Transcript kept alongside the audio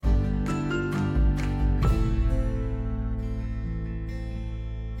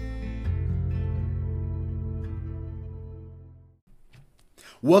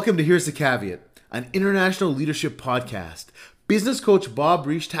Welcome to Here's the Caveat, an international leadership podcast. Business coach Bob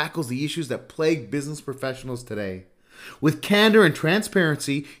Reich tackles the issues that plague business professionals today. With candor and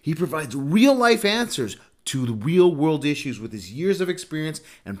transparency, he provides real-life answers to the real-world issues with his years of experience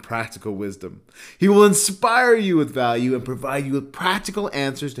and practical wisdom. He will inspire you with value and provide you with practical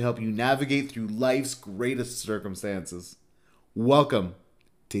answers to help you navigate through life's greatest circumstances. Welcome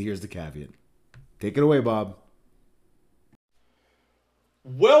to Here's the Caveat. Take it away, Bob.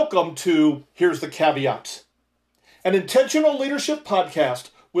 Welcome to Here's the Caveat, an intentional leadership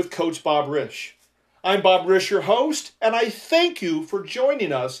podcast with Coach Bob Reich. I'm Bob Reich, your host, and I thank you for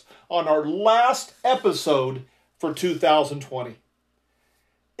joining us on our last episode for 2020.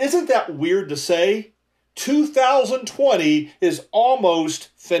 Isn't that weird to say? 2020 is almost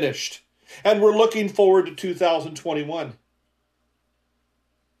finished, and we're looking forward to 2021.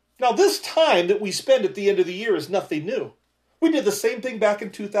 Now, this time that we spend at the end of the year is nothing new. We did the same thing back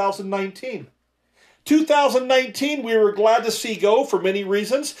in 2019. 2019, we were glad to see go for many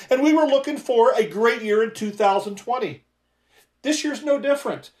reasons, and we were looking for a great year in 2020. This year's no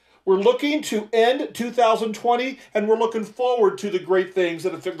different. We're looking to end 2020, and we're looking forward to the great things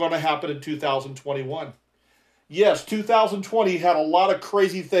that are going to happen in 2021. Yes, 2020 had a lot of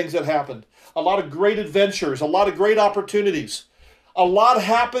crazy things that happened, a lot of great adventures, a lot of great opportunities. A lot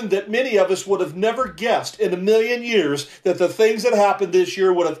happened that many of us would have never guessed in a million years that the things that happened this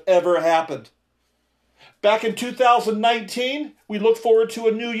year would have ever happened. Back in 2019, we looked forward to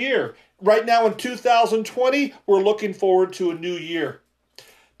a new year. Right now in 2020, we're looking forward to a new year.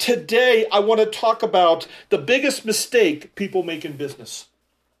 Today, I want to talk about the biggest mistake people make in business.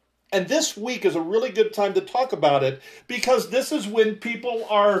 And this week is a really good time to talk about it because this is when people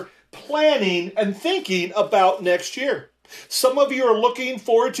are planning and thinking about next year. Some of you are looking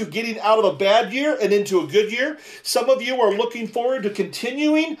forward to getting out of a bad year and into a good year. Some of you are looking forward to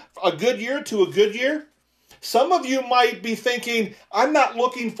continuing a good year to a good year. Some of you might be thinking, I'm not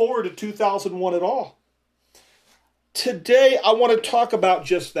looking forward to 2001 at all. Today, I want to talk about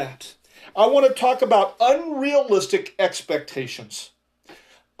just that. I want to talk about unrealistic expectations.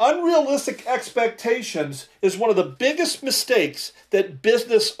 Unrealistic expectations is one of the biggest mistakes that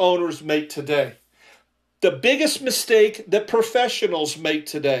business owners make today. The biggest mistake that professionals make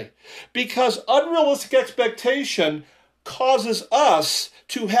today, because unrealistic expectation causes us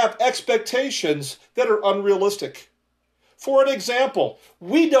to have expectations that are unrealistic. For an example,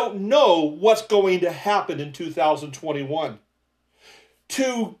 we don't know what's going to happen in 2021.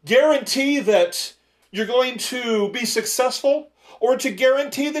 To guarantee that you're going to be successful or to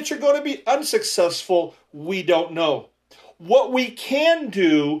guarantee that you're going to be unsuccessful, we don't know. What we can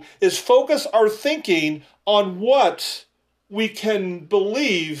do is focus our thinking on what we can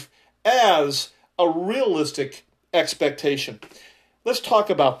believe as a realistic expectation. Let's talk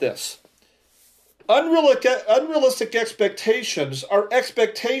about this. Unrealistic expectations are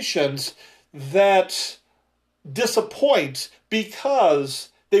expectations that disappoint because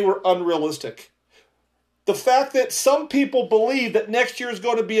they were unrealistic. The fact that some people believe that next year is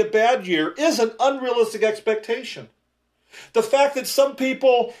going to be a bad year is an unrealistic expectation. The fact that some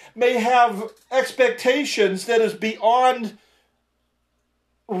people may have expectations that is beyond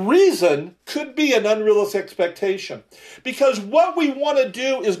reason could be an unrealistic expectation. Because what we want to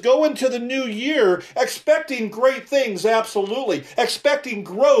do is go into the new year expecting great things, absolutely. Expecting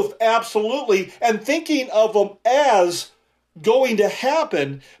growth, absolutely. And thinking of them as going to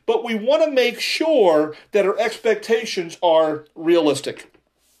happen. But we want to make sure that our expectations are realistic.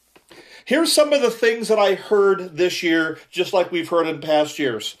 Here's some of the things that I heard this year, just like we've heard in past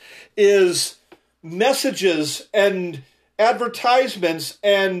years, is messages and advertisements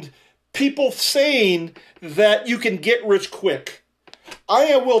and people saying that you can get rich quick.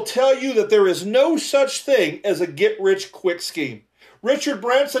 I will tell you that there is no such thing as a get rich quick scheme. Richard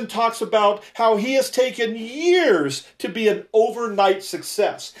Branson talks about how he has taken years to be an overnight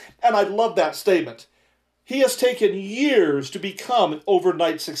success. And I love that statement. He has taken years to become an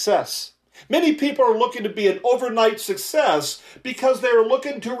overnight success. Many people are looking to be an overnight success because they're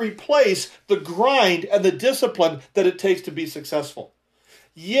looking to replace the grind and the discipline that it takes to be successful.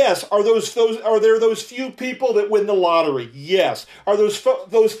 Yes, are there those few people that win the lottery? Yes. Are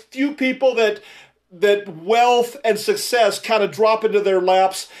those few people that wealth and success kind of drop into their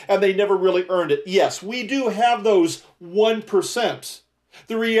laps and they never really earned it? Yes, we do have those 1%.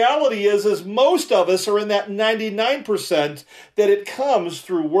 The reality is most of us are in that 99% that it comes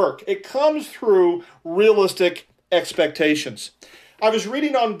through work. It comes through realistic expectations. I was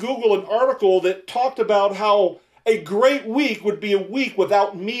reading on Google an article that talked about how a great week would be a week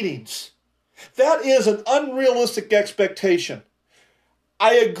without meetings. That is an unrealistic expectation.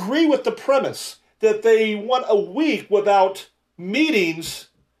 I agree with the premise that they want a week without meetings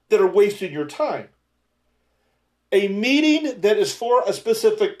that are wasting your time. A meeting that is for a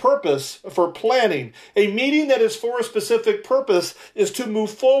specific purpose, for planning, a meeting that is for a specific purpose is to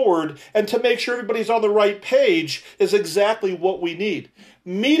move forward and to make sure everybody's on the right page is exactly what we need.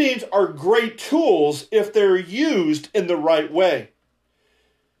 Meetings are great tools if they're used in the right way.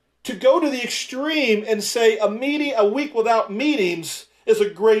 To go to the extreme and say a week without meetings is a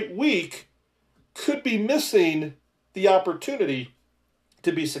great week could be missing the opportunity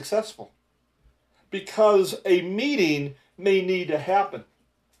to be successful, because a meeting may need to happen.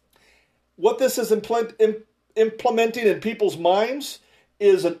 What this is implementing in people's minds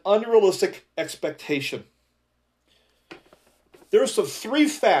is an unrealistic expectation. There are some 3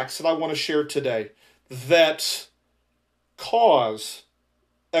 facts that I want to share today that cause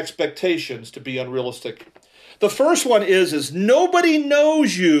expectations to be unrealistic. The first one is nobody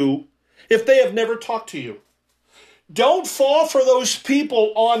knows you if they have never talked to you. Don't fall for those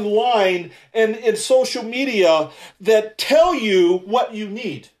people online and in social media that tell you what you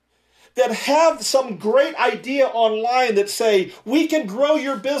need, that have some great idea online that say, we can grow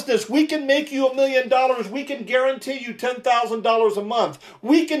your business, we can make you $1 million, we can guarantee you $10,000 a month,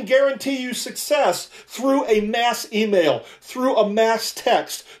 we can guarantee you success through a mass email, through a mass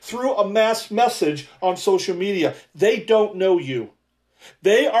text, through a mass message on social media. They don't know you.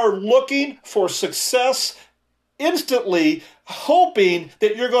 They are looking for success instantly, hoping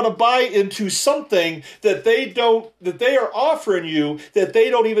that you're going to buy into something that they are offering you that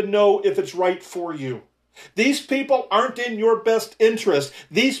they don't even know if it's right for you. These people aren't in your best interest.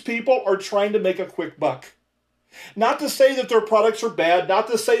 These people are trying to make a quick buck. Not to say that their products are bad, not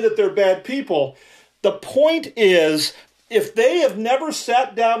to say that they're bad people. The point is, if they have never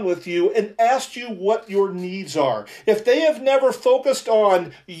sat down with you and asked you what your needs are, if they have never focused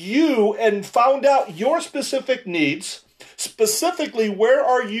on you and found out your specific needs, specifically, where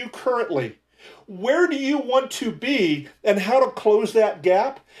are you currently? Where do you want to be and how to close that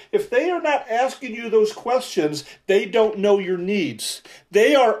gap? If they are not asking you those questions, they don't know your needs.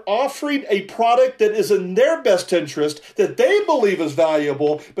 They are offering a product that is in their best interest, that they believe is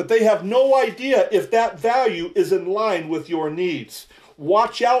valuable, but they have no idea if that value is in line with your needs.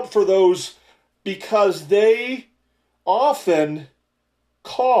 Watch out for those, because they often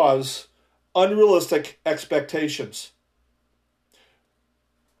cause unrealistic expectations.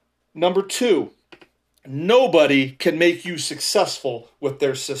 Number 2, nobody can make you successful with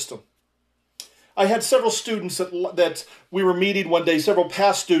their system. I had several students that we were meeting one day, several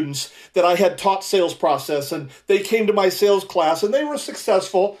past students that I had taught sales process, and they came to my sales class and they were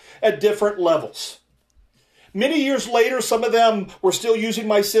successful at different levels. Many years later, some of them were still using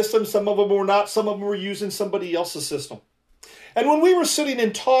my system, some of them were not, some of them were using somebody else's system. And when we were sitting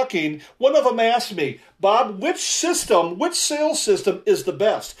and talking, one of them asked me, Bob, which sales system is the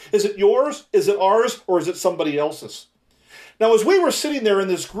best? Is it yours? Is it ours? Or is it somebody else's? Now, as we were sitting there in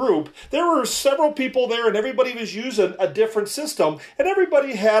this group, there were several people there and everybody was using a different system, and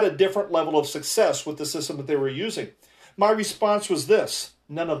everybody had a different level of success with the system that they were using. My response was this: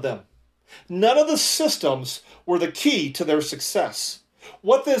 none of them. None of the systems were the key to their success.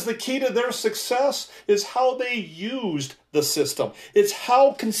 What is the key to their success is how they used the system. It's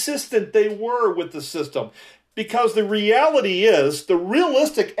how consistent they were with the system. Because the reality is, the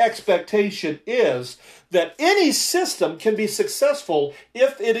realistic expectation is that any system can be successful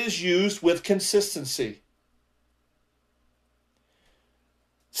if it is used with consistency.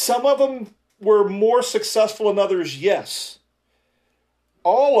 Some of them were more successful than others, yes.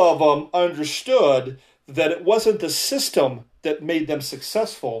 All of them understood that it wasn't the system that made them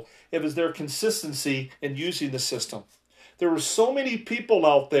successful. It was their consistency in using the system. There are so many people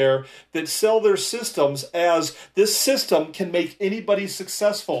out there that sell their systems as this system can make anybody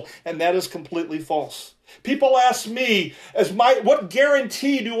successful, and that is completely false. People ask me, what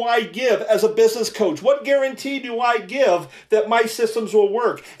guarantee do I give as a business coach? What guarantee do I give that my systems will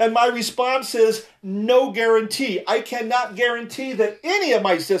work? And my response is no guarantee. I cannot guarantee that any of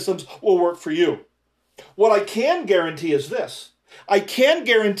my systems will work for you. What I can guarantee is this. I can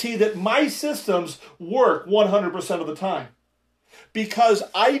guarantee that my systems work 100% of the time, because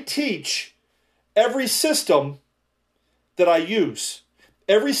I teach every system that I use.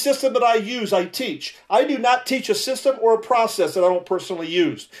 Every system that I use, I teach. I do not teach a system or a process that I don't personally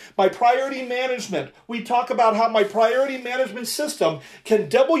use. My priority management, we talk about how my priority management system can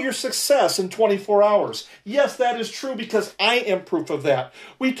double your success in 24 hours. Yes, that is true, because I am proof of that.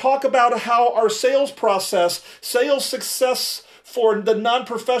 We talk about how our sales process, sales success for the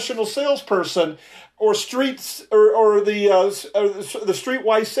non-professional salesperson or the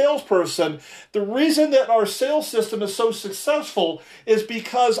streetwise salesperson. The reason that our sales system is so successful is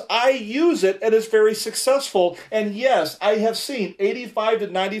because I use it and it's very successful. And yes, I have seen 85 to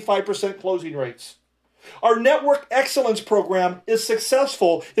 95% closing rates. Our network excellence program is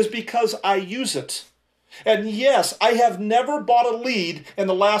successful is because I use it. And yes, I have never bought a lead in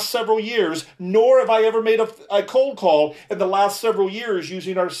the last several years, nor have I ever made a cold call in the last several years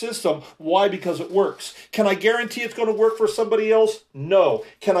using our system. Why? Because it works. Can I guarantee it's going to work for somebody else? No.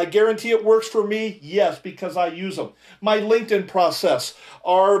 Can I guarantee it works for me? Yes, because I use them. My LinkedIn process,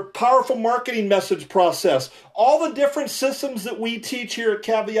 our powerful marketing message process, all the different systems that we teach here at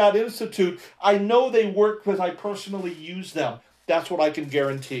Caveat Institute, I know they work because I personally use them. That's what I can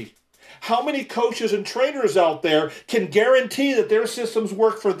guarantee. How many coaches and trainers out there can guarantee that their systems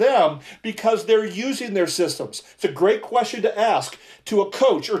work for them because they're using their systems? It's a great question to ask to a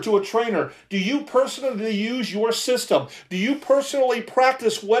coach or to a trainer. Do you personally use your system? Do you personally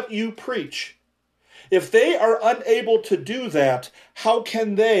practice what you preach? If they are unable to do that, how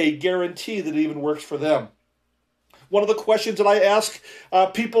can they guarantee that it even works for them? One of the questions that I ask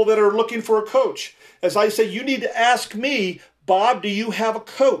people that are looking for a coach, as I say, you need to ask me, Bob, do you have a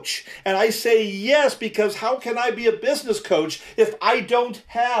coach? And I say yes, because how can I be a business coach if I don't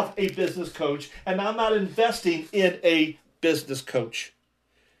have a business coach and I'm not investing in a business coach?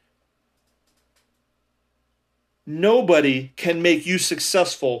 Nobody can make you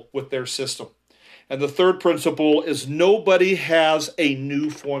successful with their system. And the third principle is nobody has a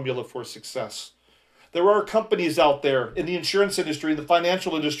new formula for success. There are companies out there in the insurance industry, in the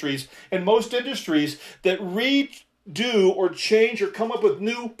financial industries, and most industries that do or change or come up with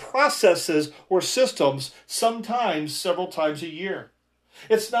new processes or systems sometimes several times a year.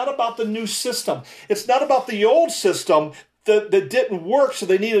 It's not about the new system. It's not about the old system that didn't work, so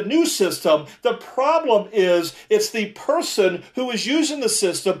they need a new system. The problem is it's the person who is using the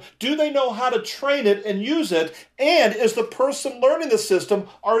system. Do they know how to train it and use it? And is the person learning the system,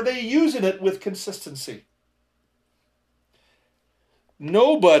 are they using it with consistency?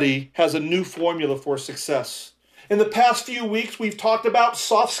 Nobody has a new formula for success. In the past few weeks, we've talked about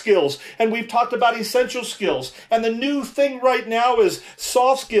soft skills and we've talked about essential skills. And the new thing right now is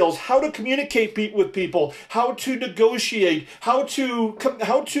soft skills, how to communicate with people, how to negotiate, how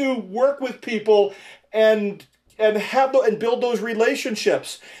to work with people and build those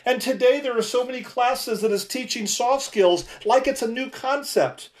relationships. And today there are so many classes that is teaching soft skills like it's a new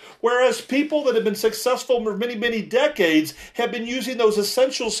concept. Whereas people that have been successful for many, many decades have been using those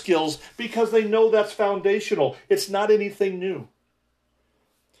essential skills because they know that's foundational. It's not anything new.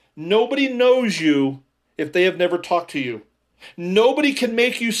 Nobody knows you if they have never talked to you. Nobody can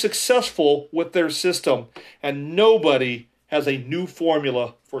make you successful with their system. And nobody has a new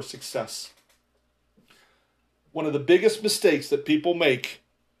formula for success. One of the biggest mistakes that people make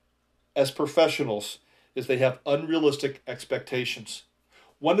as professionals is they have unrealistic expectations.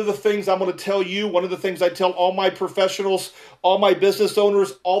 One of the things I'm going to tell you, one of the things I tell all my professionals, all my business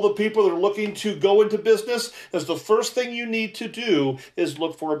owners, all the people that are looking to go into business, is the first thing you need to do is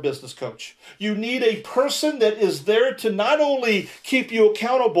look for a business coach. You need a person that is there to not only keep you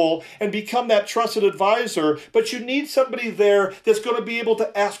accountable and become that trusted advisor, but you need somebody there that's going to be able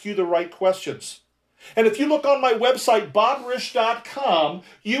to ask you the right questions. And if you look on my website, bobrish.com,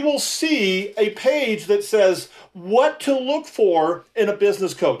 you will see a page that says what to look for in a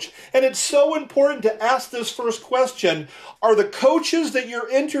business coach. And it's so important to ask this first question: are the coaches that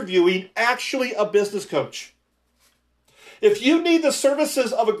you're interviewing actually a business coach? If you need the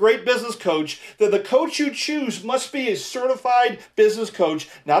services of a great business coach, then the coach you choose must be a certified business coach,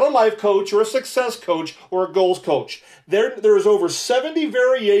 not a life coach or a success coach or a goals coach. There is over 70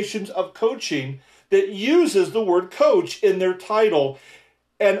 variations of coaching that uses the word coach in their title,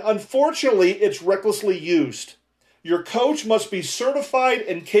 and unfortunately, it's recklessly used. Your coach must be certified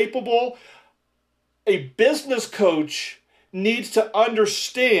and capable. A business coach needs to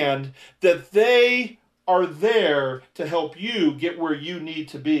understand that they are there to help you get where you need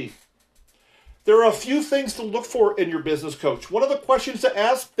to be. There are a few things to look for in your business coach. One of the questions to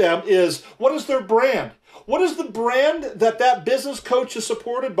ask them is, what is their brand? What is the brand that business coach is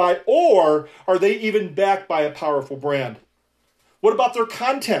supported by, or are they even backed by a powerful brand? What about their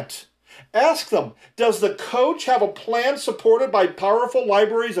content? Ask them, does the coach have a plan supported by powerful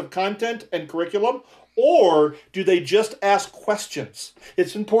libraries of content and curriculum, or do they just ask questions?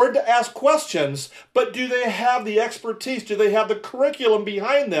 It's important to ask questions, but do they have the expertise? Do they have the curriculum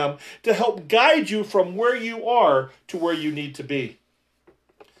behind them to help guide you from where you are to where you need to be?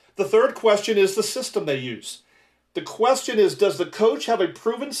 The third question is the system they use. The question is, does the coach have a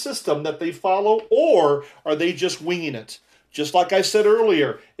proven system that they follow, or are they just winging it? Just like I said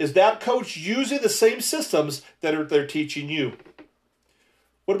earlier, is that coach using the same systems that they're teaching you?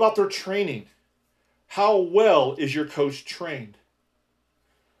 What about their training? How well is your coach trained?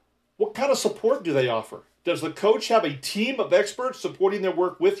 What kind of support do they offer? Does the coach have a team of experts supporting their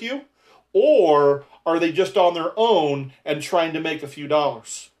work with you? Or are they just on their own and trying to make a few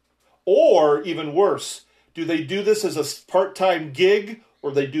dollars? Or even worse, do they do this as a part-time gig,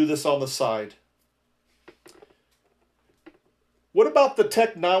 or they do this on the side? What about the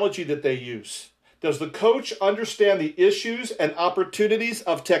technology that they use? Does the coach understand the issues and opportunities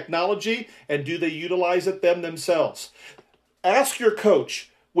of technology, and do they utilize it themselves? Ask your coach,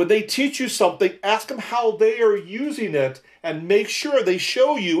 when they teach you something, ask them how they are using it, and make sure they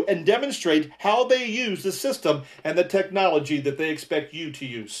show you and demonstrate how they use the system and the technology that they expect you to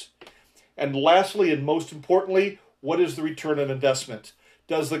use. And lastly, and most importantly, what is the return on investment?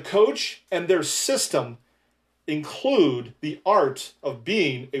 Does the coach and their system include the art of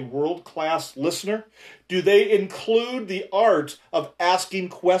being a world-class listener? Do they include the art of asking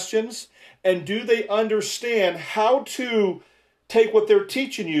questions? And do they understand how to take what they're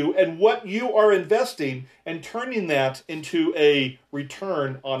teaching you and what you are investing and turning that into a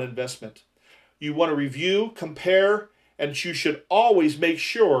return on investment? You want to review, compare, and you should always make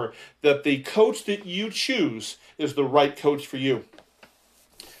sure that the coach that you choose is the right coach for you.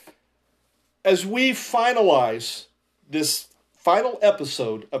 As we finalize this final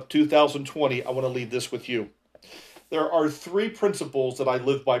episode of 2020, I want to leave this with you. There are 3 principles that I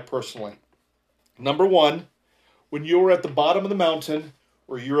live by personally. Number 1, when you're at the bottom of the mountain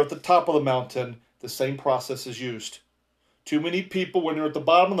or you're at the top of the mountain, the same process is used. Too many people, when they're at the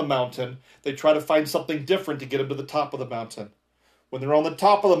bottom of the mountain, they try to find something different to get them to the top of the mountain. When they're on the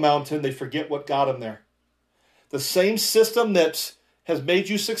top of the mountain, they forget what got them there. The same system that has made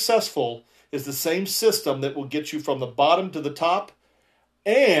you successful is the same system that will get you from the bottom to the top,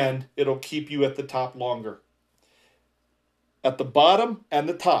 and it'll keep you at the top longer. At the bottom and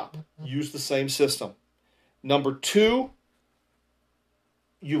the top, use the same system. Number 2,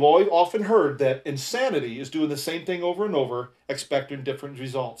 you've often heard that insanity is doing the same thing over and over, expecting different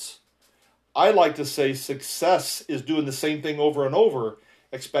results. I like to say success is doing the same thing over and over,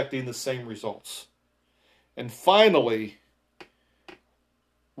 expecting the same results. And finally,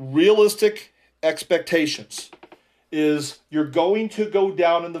 realistic expectations is you're going to go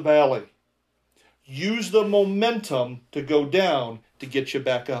down in the valley. Use the momentum to go down to get you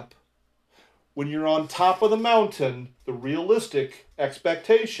back up. When you're on top of the mountain, the realistic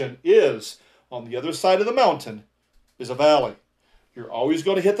expectation is on the other side of the mountain is a valley. You're always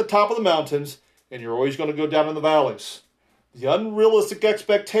going to hit the top of the mountains, and you're always going to go down in the valleys. The unrealistic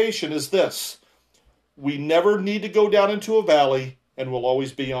expectation is this: we never need to go down into a valley, and we'll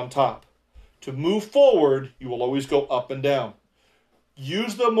always be on top. To move forward, you will always go up and down.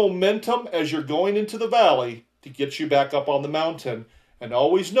 Use the momentum as you're going into the valley to get you back up on the mountain, and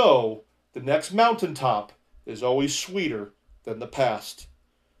always know the next mountaintop is always sweeter than the past.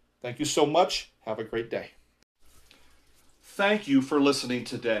 Thank you so much. Have a great day. Thank you for listening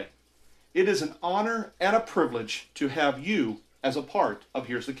today. It is an honor and a privilege to have you as a part of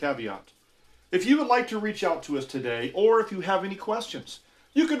Here's the Caveat. If you would like to reach out to us today, or if you have any questions,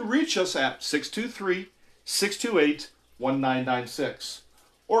 you can reach us at 623-628-1996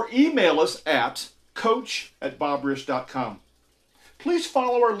 or email us at coach@bobrish.com. Please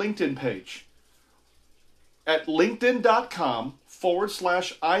follow our LinkedIn page at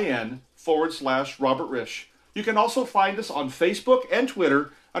linkedin.com/IN/Robert Risch. You can also find us on Facebook and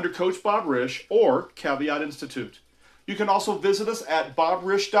Twitter under Coach Bob Risch or Caveat Institute. You can also visit us at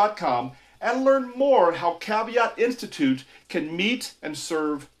bobrisch.com and learn more how Caveat Institute can meet and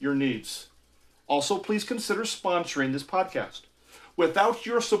serve your needs. Also, please consider sponsoring this podcast. Without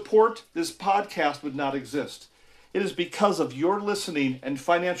your support, this podcast would not exist. It is because of your listening and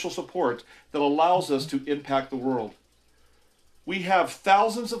financial support that allows us to impact the world. We have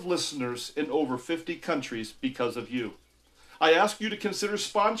thousands of listeners in over 50 countries because of you. I ask you to consider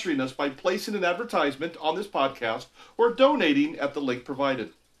sponsoring us by placing an advertisement on this podcast or donating at the link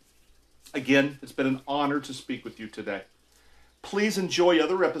provided. Again, it's been an honor to speak with you today. Please enjoy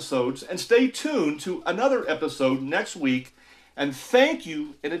other episodes and stay tuned to another episode next week. And thank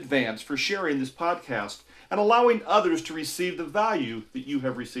you in advance for sharing this podcast and allowing others to receive the value that you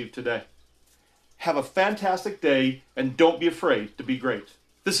have received today. Have a fantastic day, and don't be afraid to be great.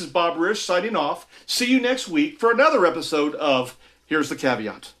 This is Bob Risch signing off. See you next week for another episode of Here's the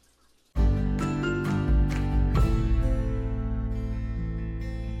Caveat.